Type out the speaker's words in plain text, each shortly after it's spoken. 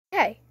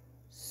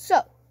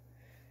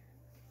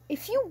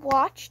if you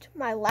watched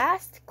my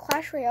last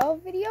Clash Royale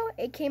video,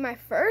 aka my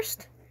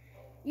first,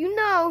 you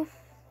know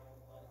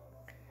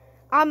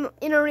I'm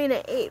in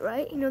Arena 8,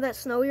 right? You know that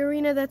snowy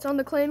arena that's on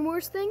the Clan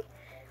Wars thing?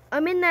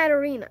 I'm in that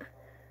arena.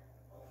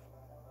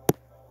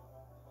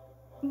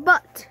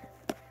 But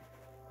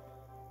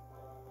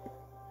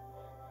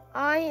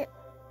I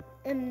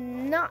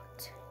am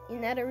not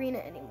in that arena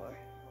anymore.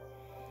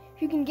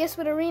 If you can guess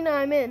what arena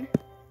I'm in,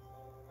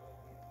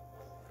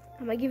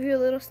 I'm gonna give you a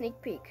little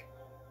sneak peek.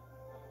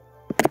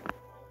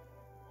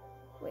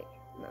 Wait,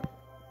 no.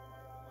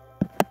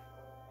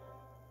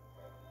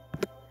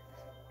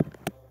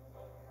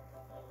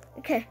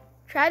 Okay,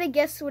 try to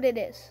guess what it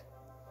is.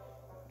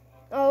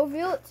 I'll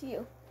reveal it to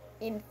you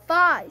in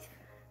 5,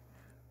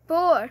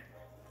 4,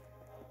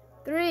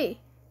 3,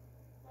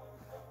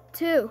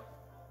 2,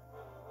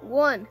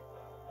 1.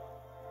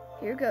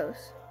 Here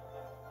goes.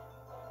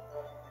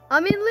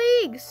 I'm in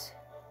leagues.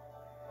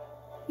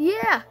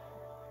 Yeah,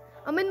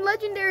 I'm in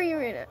Legendary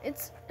Arena.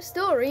 It's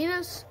still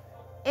arenas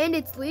and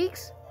it's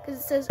leagues because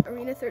it says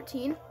Arena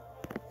 13.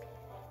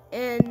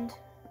 And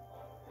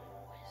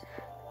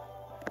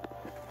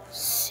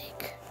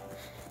sick.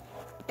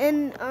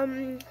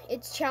 And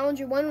it's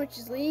Challenger 1, which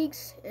is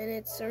leagues, and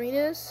it's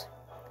arenas.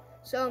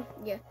 So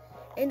yeah,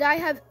 and I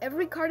have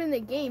every card in the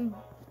game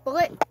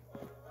but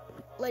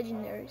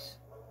legendaries.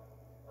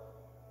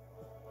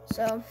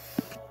 So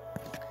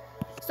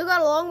still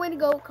got a long way to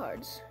go with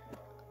cards.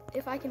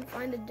 If I can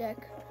find a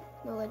deck,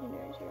 no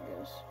legendaries. Here it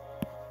goes.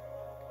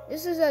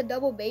 This is a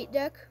double bait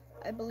deck,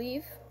 I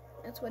believe.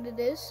 That's what it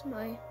is.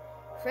 My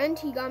friend,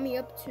 he got me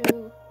up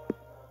to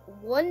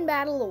 1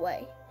 battle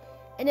away.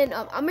 And then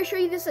I'm gonna show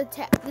you this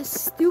attack, this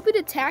stupid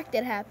attack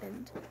that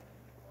happened.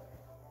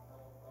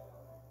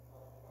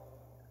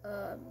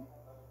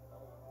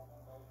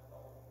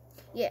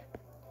 Yeah.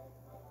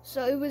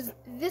 So it was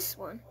this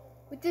one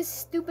with this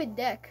stupid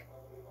deck,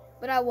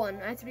 but I won.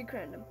 I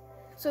 3-crowned him.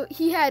 So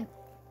he had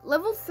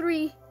level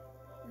 3,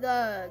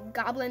 the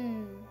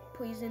Goblin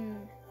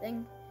Poison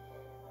thing.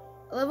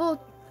 Level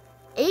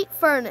 8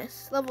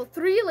 Furnace. Level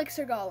 3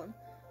 Elixir Golem.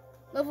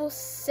 Level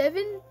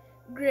 7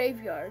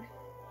 Graveyard.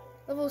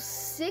 Level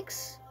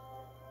 6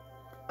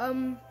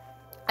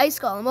 Ice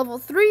Golem. Level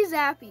 3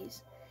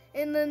 Zappies.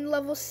 And then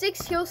level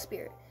 6 Heal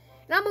Spirit.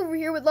 And I'm over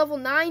here with level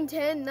 9,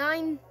 10,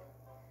 9,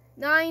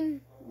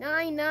 9,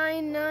 9,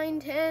 9, 9,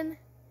 10.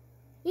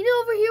 You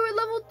know, over here with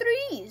level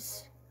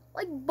 3s.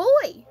 Like,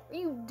 boy, are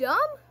you dumb?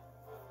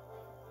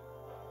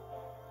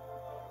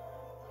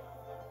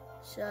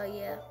 So,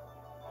 yeah.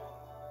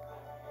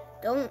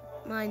 Don't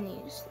mind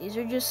these. These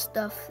are just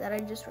stuff that I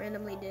just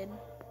randomly did.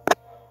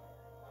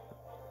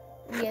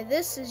 Yeah,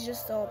 this is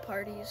just all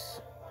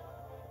parties.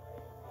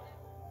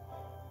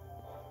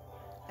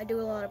 I do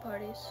a lot of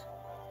parties.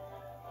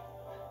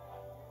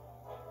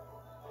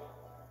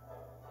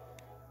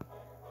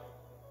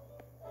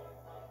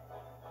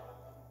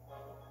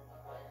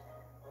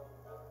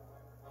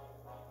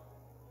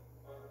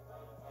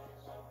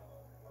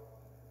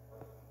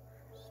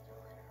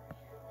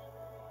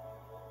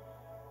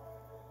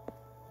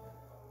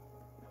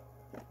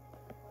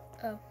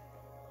 Oh.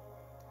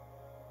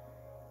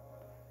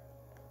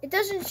 It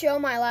doesn't show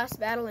my last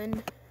battle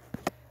in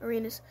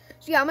arenas.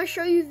 So yeah, I'm going to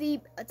show you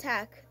the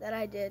attack that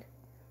I did.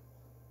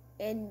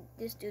 And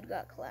this dude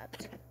got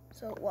clapped.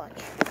 So watch.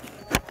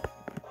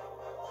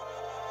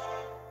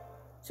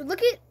 So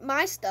look at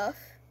my stuff.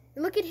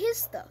 And look at his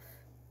stuff.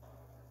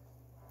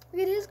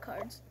 Look at his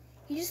cards.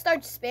 He just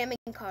starts spamming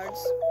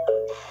cards.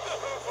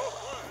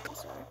 I'm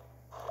sorry.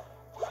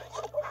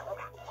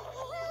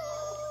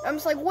 I'm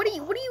just like, what are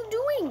you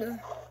doing?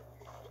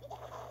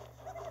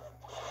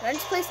 I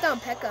just placed down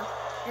P.E.K.K.A.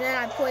 And then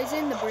I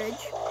poisoned the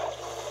bridge.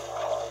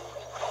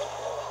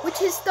 Which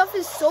his stuff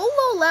is so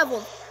low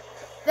leveled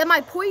that my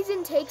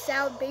poison takes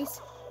out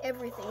base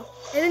everything.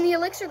 And then the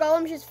Elixir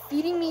Golem's just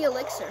feeding me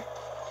Elixir.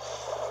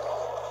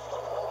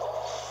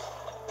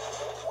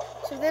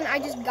 So then I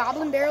just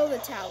Goblin Barrel the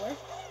tower.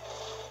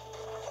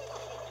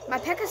 My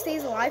P.E.K.K.A.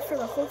 stays alive for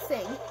the whole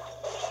thing.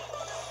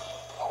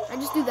 I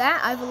just do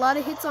that. I have a lot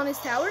of hits on his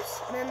towers.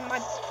 And then my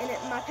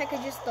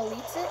P.E.K.K.A. just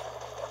deletes it.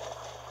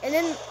 And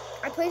then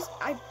I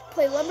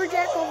play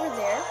Lumberjack over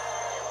there.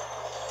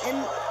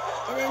 And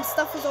then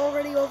stuff is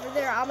already over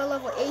there. I'm at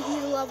level 8,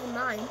 he's at level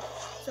 9.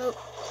 So,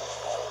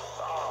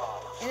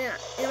 and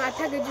my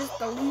P.E.K.K.A. just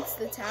deletes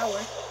the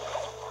tower.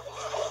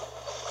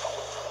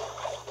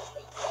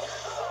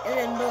 And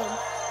then boom.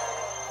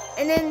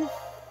 And then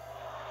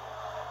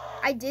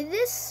I did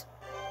this.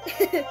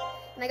 And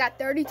I got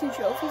 32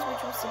 trophies,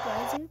 which was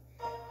surprising.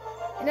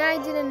 And then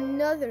I did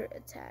another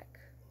attack,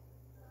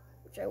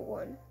 which I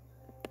won.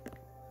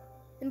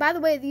 And by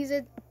the way, these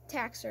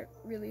attacks are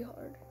really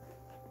hard.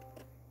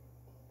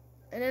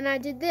 And then I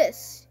did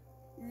this.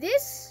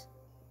 This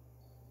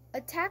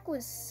attack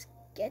was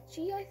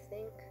sketchy, I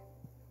think.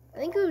 I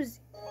think it was,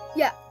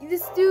 yeah,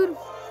 this dude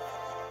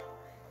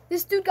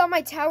got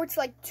my tower to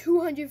like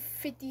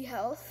 250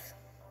 health.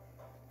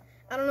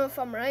 I don't know if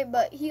I'm right,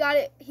 but he's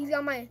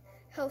got my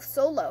health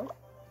so low.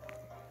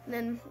 And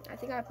then I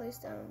think I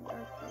placed down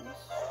Dark Prince.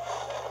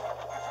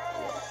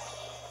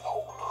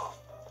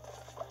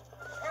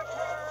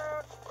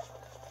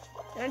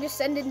 And I just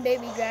send in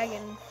Baby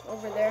Dragon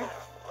over there.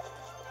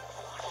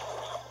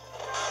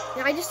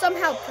 And I just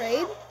somehow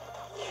prayed.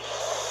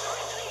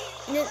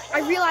 And then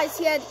I realized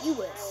he had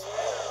Ewis.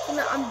 So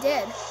now I'm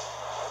dead.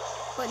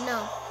 But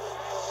no.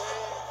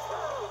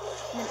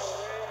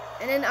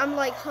 And then I'm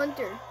like,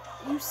 Hunter,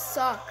 you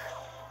suck.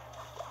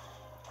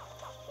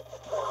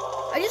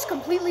 I just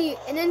completely,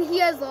 and then he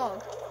has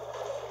log.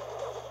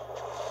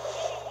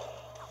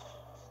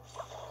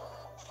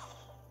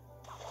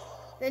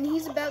 Then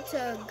he's about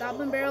to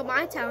Goblin Barrel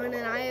my tower, and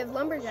then I have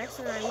Lumberjacks,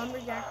 and I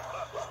Lumberjack.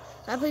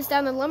 So I place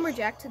down the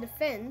Lumberjack to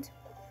defend.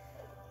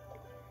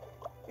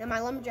 And my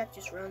Lumberjack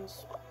just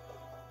runs.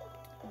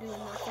 Doing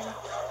nothing.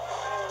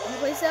 And I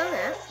place down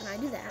that, and I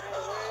do that.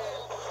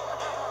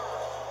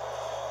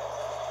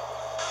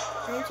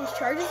 And it just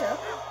charges up.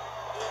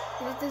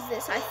 And it does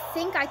this. I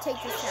think I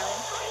take this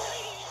tower.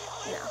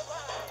 No,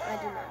 I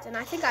do not. And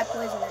I think I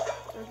poison it,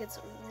 so it gets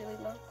really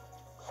low.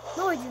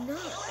 No, I do not. I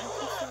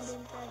place down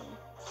Baby Dragon.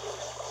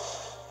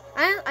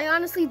 I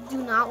honestly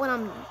do not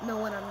know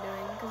what I'm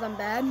doing because I'm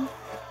bad.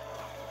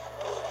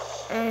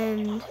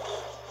 And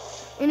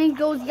he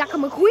goes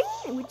Yakima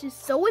Queen, which is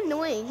so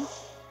annoying.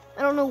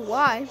 I don't know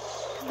why.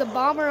 Because the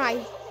bomber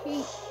I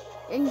hate.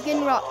 And he's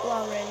getting raw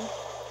already.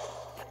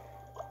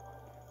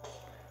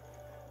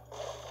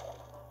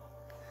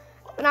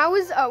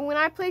 When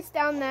I placed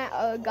down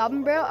that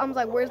Goblin Barrel, I was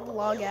like, where's the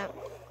log at?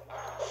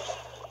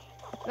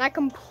 And I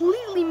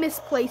completely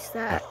misplaced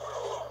that.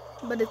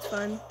 But it's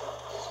fun.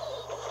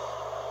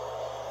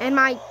 And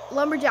my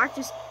Lumberjack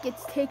just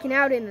gets taken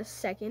out in a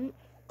second.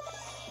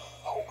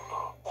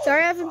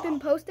 Sorry I haven't been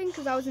posting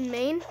because I was in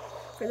Maine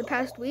for the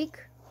past week.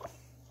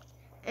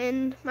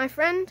 And my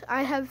friend,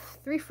 I have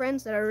 3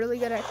 friends that are really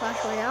good at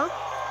Clash Royale.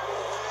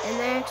 And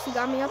they actually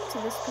got me up to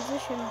this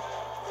position.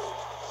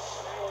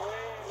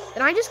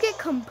 And I just get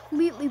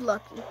completely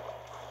lucky.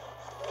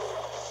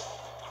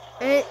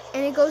 And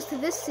it goes to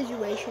this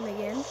situation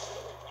again.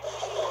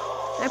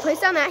 And I place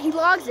down that, he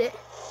logs it.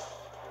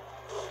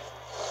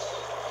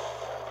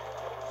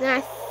 Then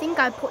I think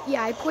I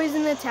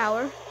poison the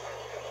tower.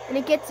 And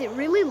it gets it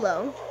really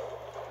low.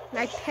 And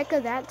I P.E.K.K.A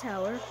that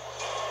tower.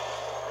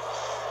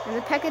 And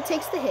the P.E.K.K.A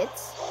takes the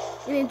hits.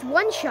 And it's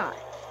one shot.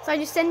 So I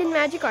just send in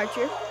Magic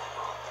Archer.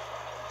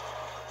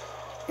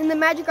 And the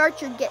Magic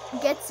Archer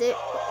gets it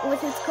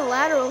with its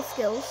collateral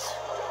skills.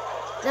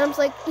 Then I'm just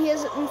like, he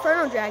has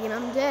Inferno Dragon,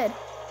 I'm dead.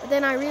 But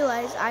then I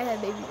realize I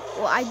have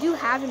I do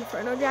have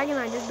Inferno Dragon,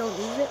 I just don't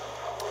use it.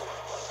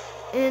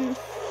 And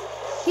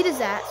he does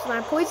that, so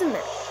I poison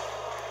that.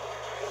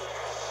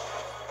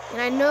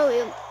 And I know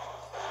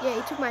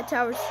he took my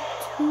tower's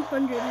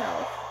 200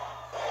 health.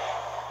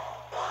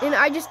 And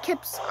I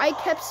kept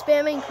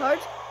spamming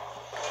cards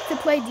to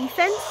play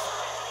defense.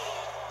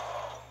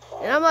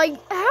 And I'm like,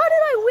 how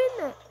did I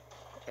win that?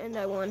 And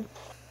I won.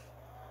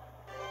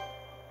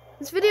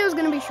 This video is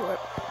gonna be short.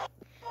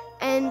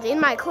 And in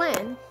my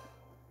clan,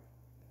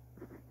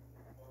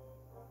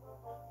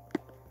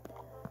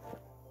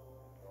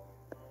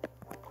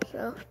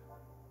 so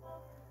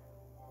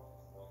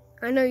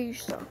I know you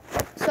saw.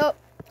 So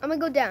I'm gonna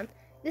go down.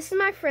 This is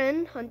my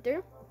friend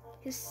Hunter,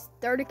 his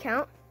 3rd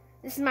account.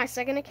 This is my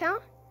 2nd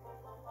account.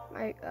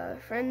 My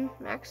friend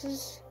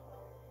Max's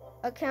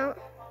account.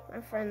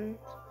 My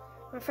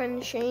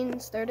friend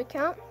Shane's 3rd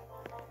account.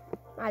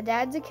 My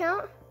dad's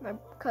account. My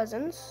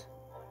cousins.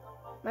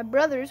 My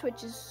brother's,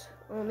 which is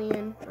only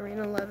in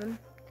Arena 11.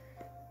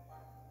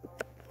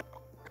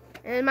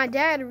 And my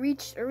dad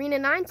reached Arena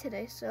 9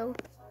 today, so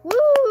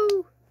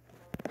woo!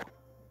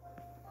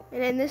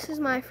 And then this is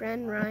my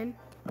friend Ryan.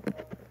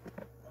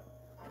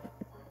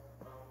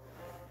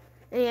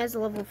 And he has a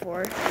level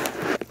 4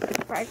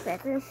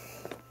 firecracker.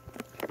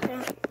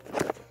 Yeah.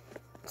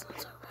 Let's not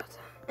talk about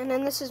that. And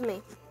then this is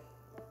me.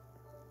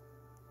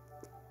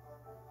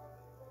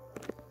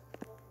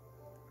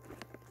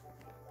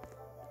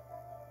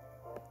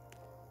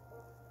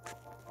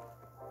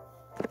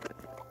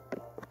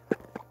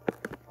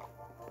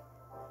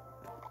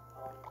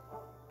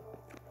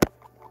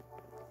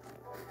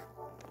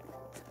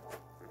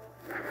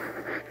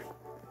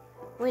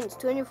 Wins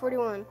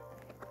 241.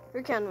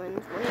 Recount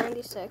wins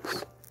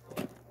 196.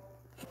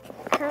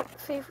 Current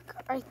favorite.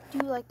 I do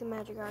like the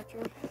Magic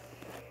Archer.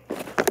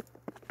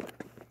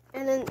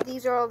 And then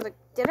these are all the.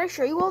 Did I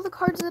show you all the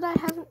cards that I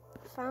haven't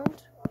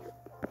found?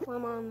 Well,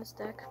 I'm on this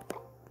deck.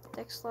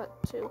 Deck slot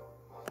 2.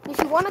 If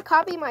you want to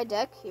copy my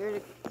deck,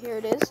 here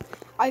it is.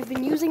 I've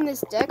been using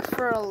this deck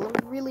for a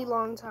really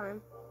long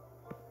time.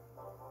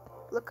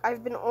 Look,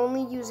 I've been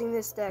only using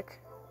this deck.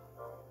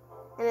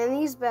 And in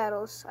these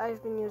battles,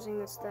 I've been using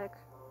this deck.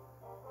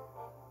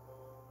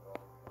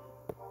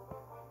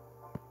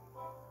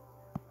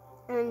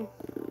 And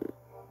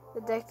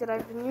the deck that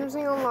I've been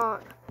using a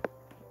lot.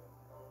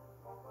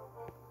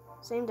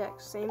 Same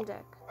deck, same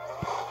deck.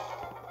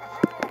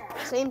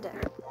 Same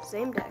deck,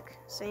 same deck,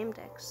 same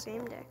deck,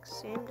 same deck,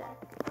 same deck.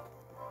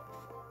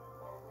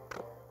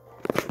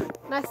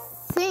 And I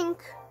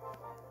think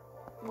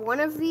one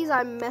of these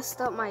I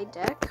messed up my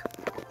deck.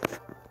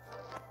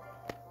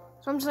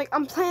 So I'm just like,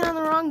 I'm playing on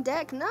the wrong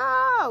deck.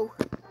 No!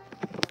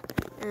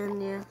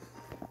 And yeah.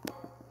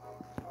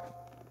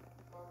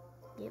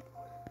 Yep.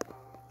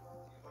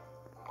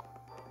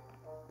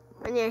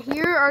 And yeah,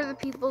 here are the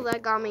people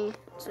that got me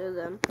to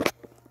them.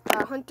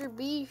 Hunter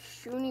B,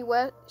 Shuni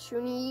West,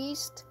 Shuni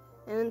East,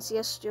 and then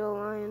Celestial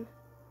Lion.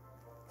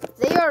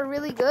 They are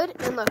really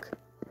good. And look,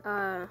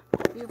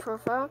 view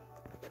profile.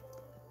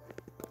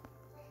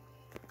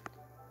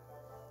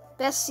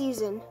 Best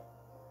season.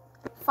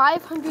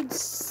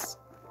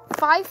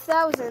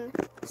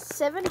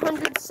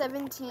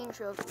 5,717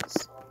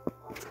 trophies.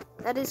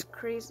 That is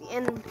crazy.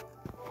 And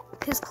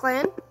his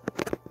clan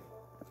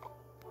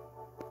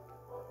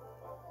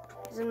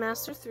is in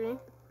Master 3,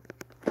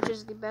 which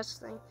is the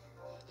best thing.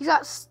 He's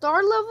got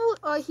star level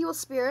Heal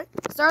Spirit,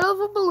 star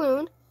level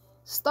Balloon,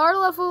 star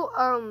level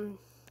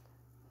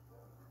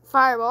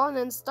Fireball, and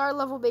then star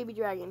level Baby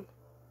Dragon.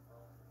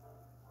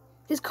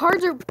 His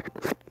cards are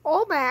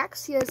all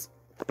max. He has,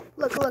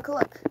 look.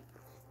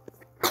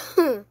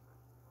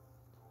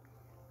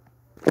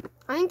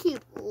 I think he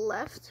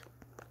left.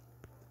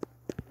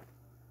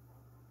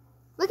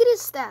 Look at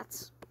his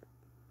stats.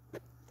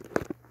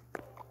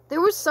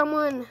 There was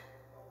someone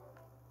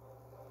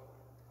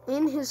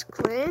in his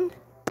clan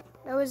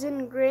that was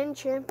in Grand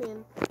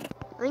Champion. I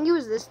think it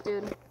was this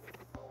dude.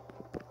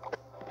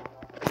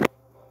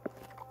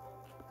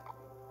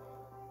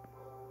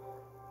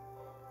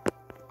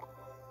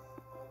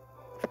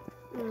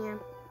 Yeah.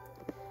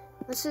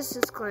 This is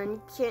his clan.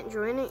 You can't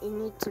join it. You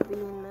need to be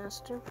in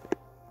Master.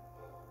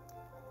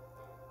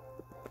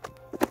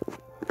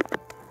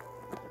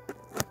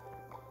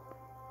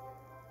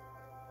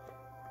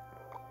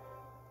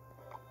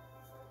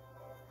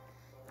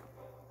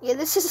 Yeah,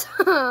 this is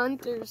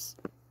Hunter's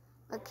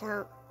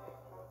account.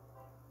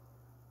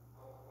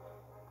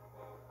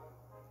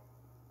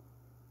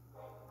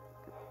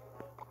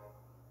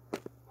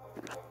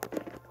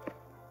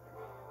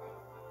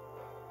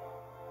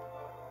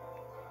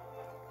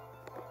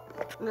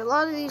 And a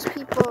lot of these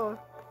people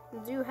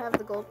do have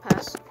the gold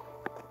pass.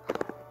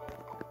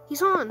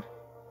 He's on.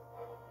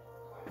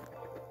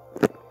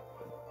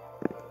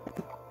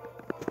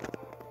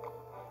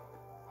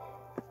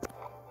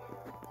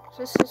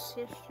 This is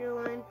history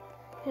line.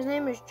 His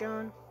name is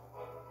John.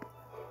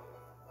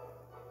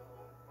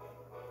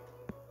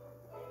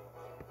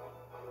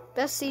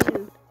 Best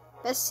season.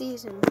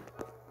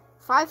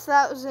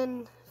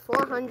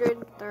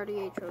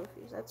 5,438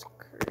 trophies. That's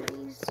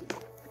crazy.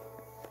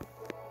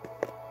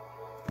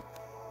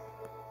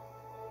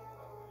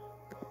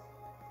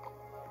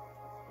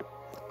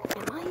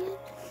 Am I in?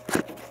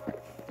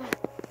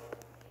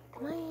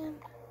 Am I in?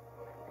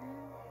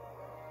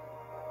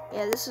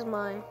 Yeah, this is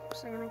my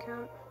second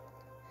account.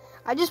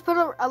 I just put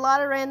a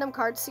lot of random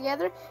cards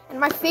together, and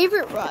my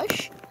favorite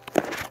rush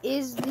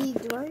is the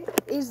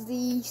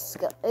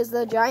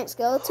giant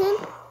skeleton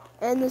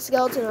and the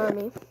skeleton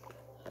army.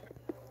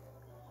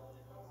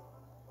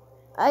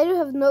 I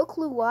have no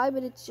clue why,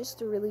 but it's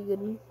just a really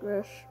good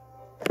rush.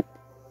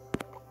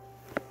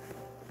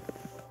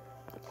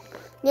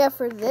 Yeah,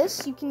 for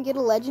this you can get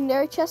a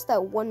legendary chest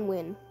at 1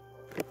 win.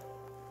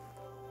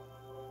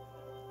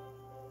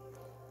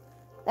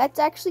 That's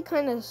actually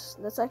kind of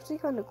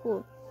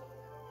cool.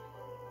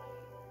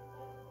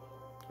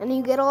 And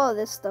you get all of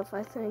this stuff,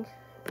 I think.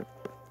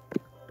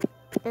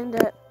 And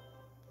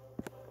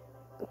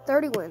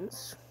 30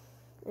 wins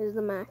is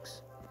the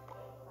max.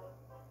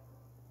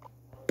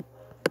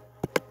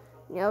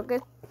 Yeah,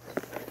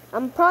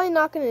 I'm probably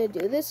not gonna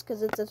do this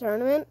because it's a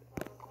tournament,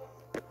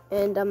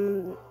 and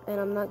I'm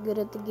not good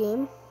at the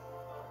game.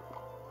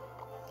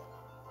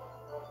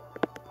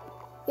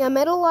 Yeah, I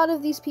met a lot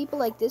of these people,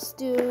 like this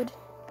dude,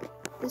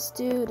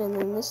 and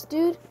then this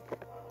dude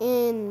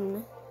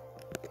in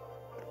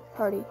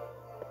party.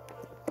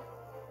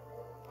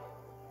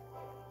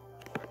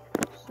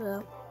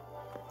 So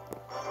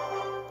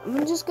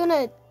I'm just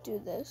gonna do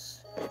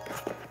this.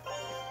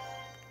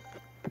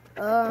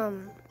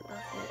 Okay.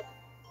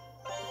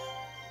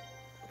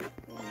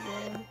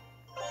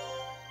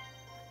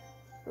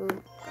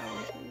 Ooh,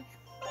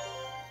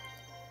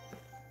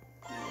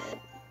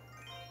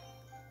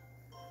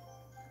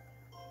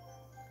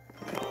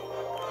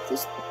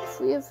 if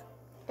we have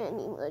any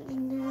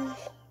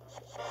legendaries.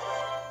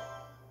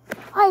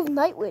 I have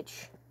Night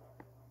Witch.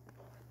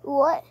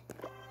 What?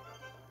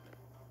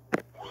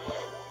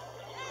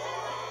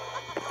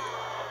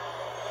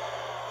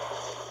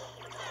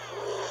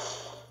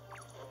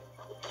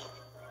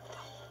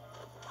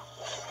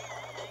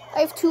 I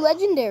have 2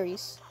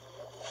 legendaries.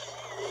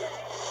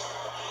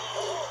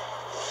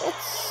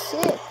 That's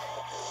sick.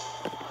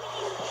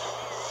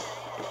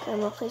 I'm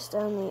gonna place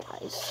down the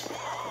ice.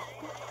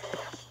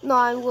 No,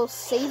 I will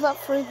save up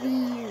for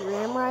the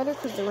Ram Rider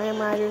because the Ram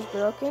Rider is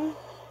broken.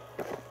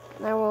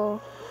 And I will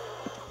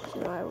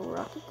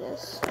rocket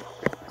this.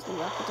 So the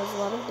rocket does a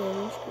lot of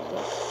damage.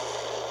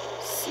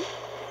 See?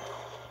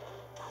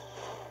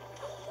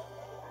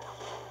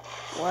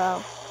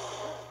 Wow.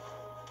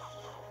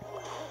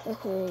 And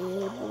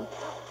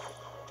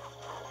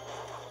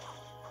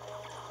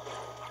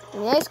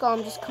the ice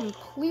golem just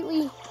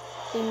completely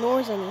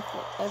ignores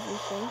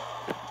everything.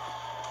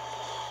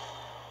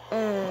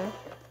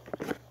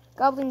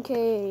 Goblin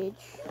Cage.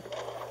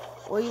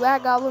 Where you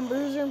at, Goblin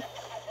Bruiser?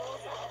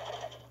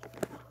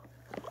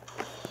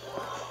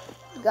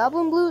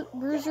 Goblin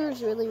Bruiser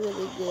is really,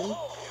 really good.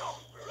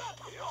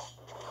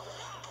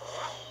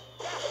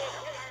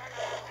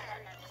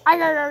 I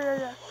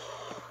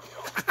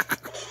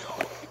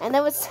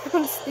know it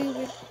sounds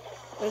stupid,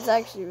 but it's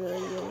actually really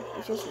good.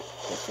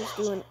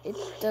 It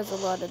does a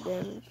lot of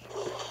damage.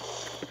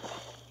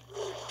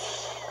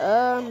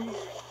 Where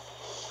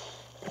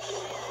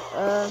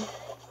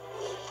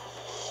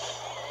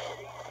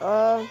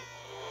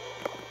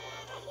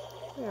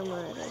am I?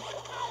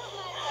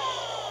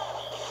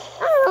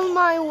 Out of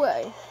my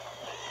way.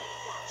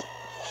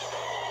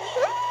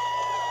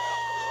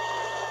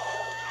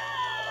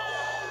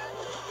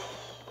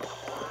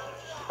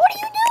 What are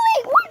you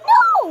doing? What?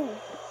 No!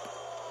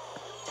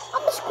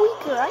 I'm a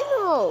squeaker, I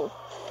know.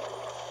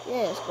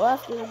 Yes, go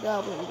after the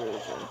Goblin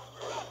Bruiser.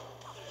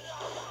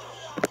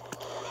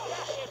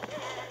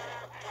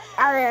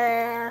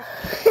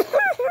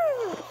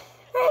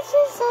 That's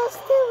just so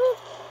stupid.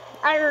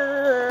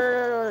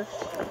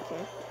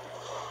 Okay.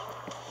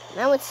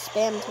 Now it's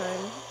spam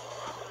time.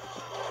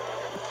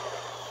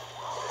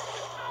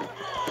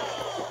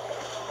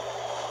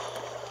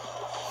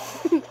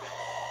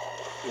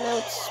 Now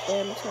it's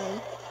spam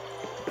time.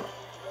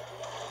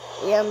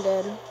 Yeah, I'm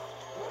dead.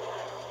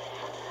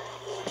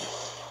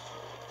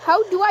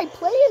 How do I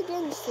play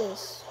against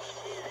this?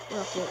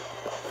 Rocket.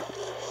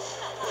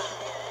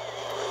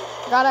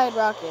 God, I had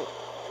rocket.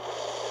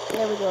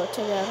 There we go.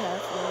 Take out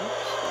half now.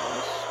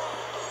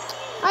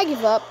 I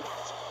give up.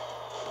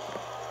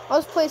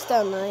 I'll just play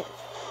Stone Knight.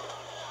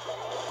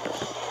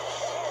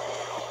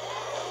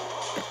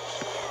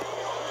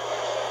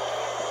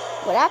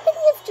 What happened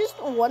if just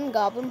one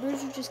Goblin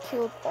Bruiser just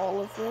killed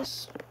all of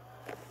this?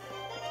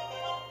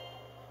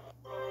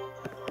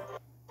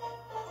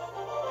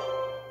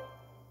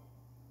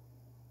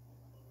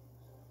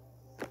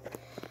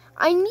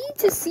 I need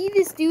to see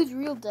this dude's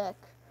real deck.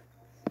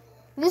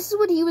 This is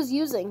what he was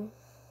using.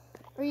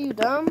 Are you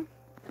dumb?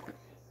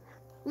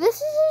 This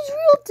is his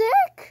real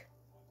deck.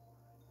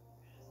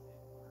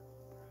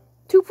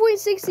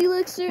 2.6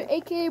 Elixir,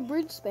 aka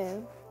Bridge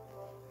Spam.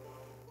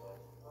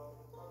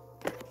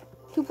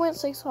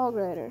 2.6 Hog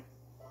Rider.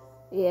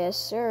 Yes,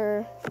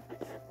 sir.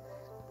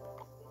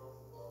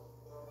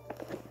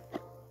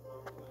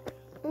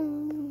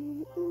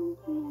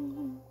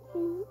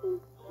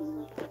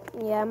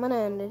 Yeah, I'm gonna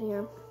end it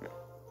here.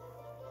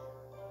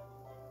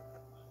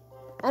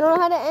 I don't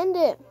know how to end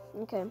it.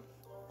 Okay.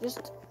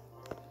 So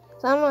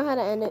I don't know how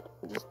to end it.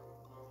 Just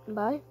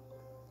bye,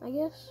 I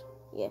guess.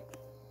 Yeah.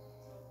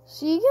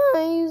 See you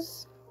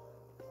guys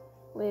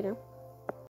later.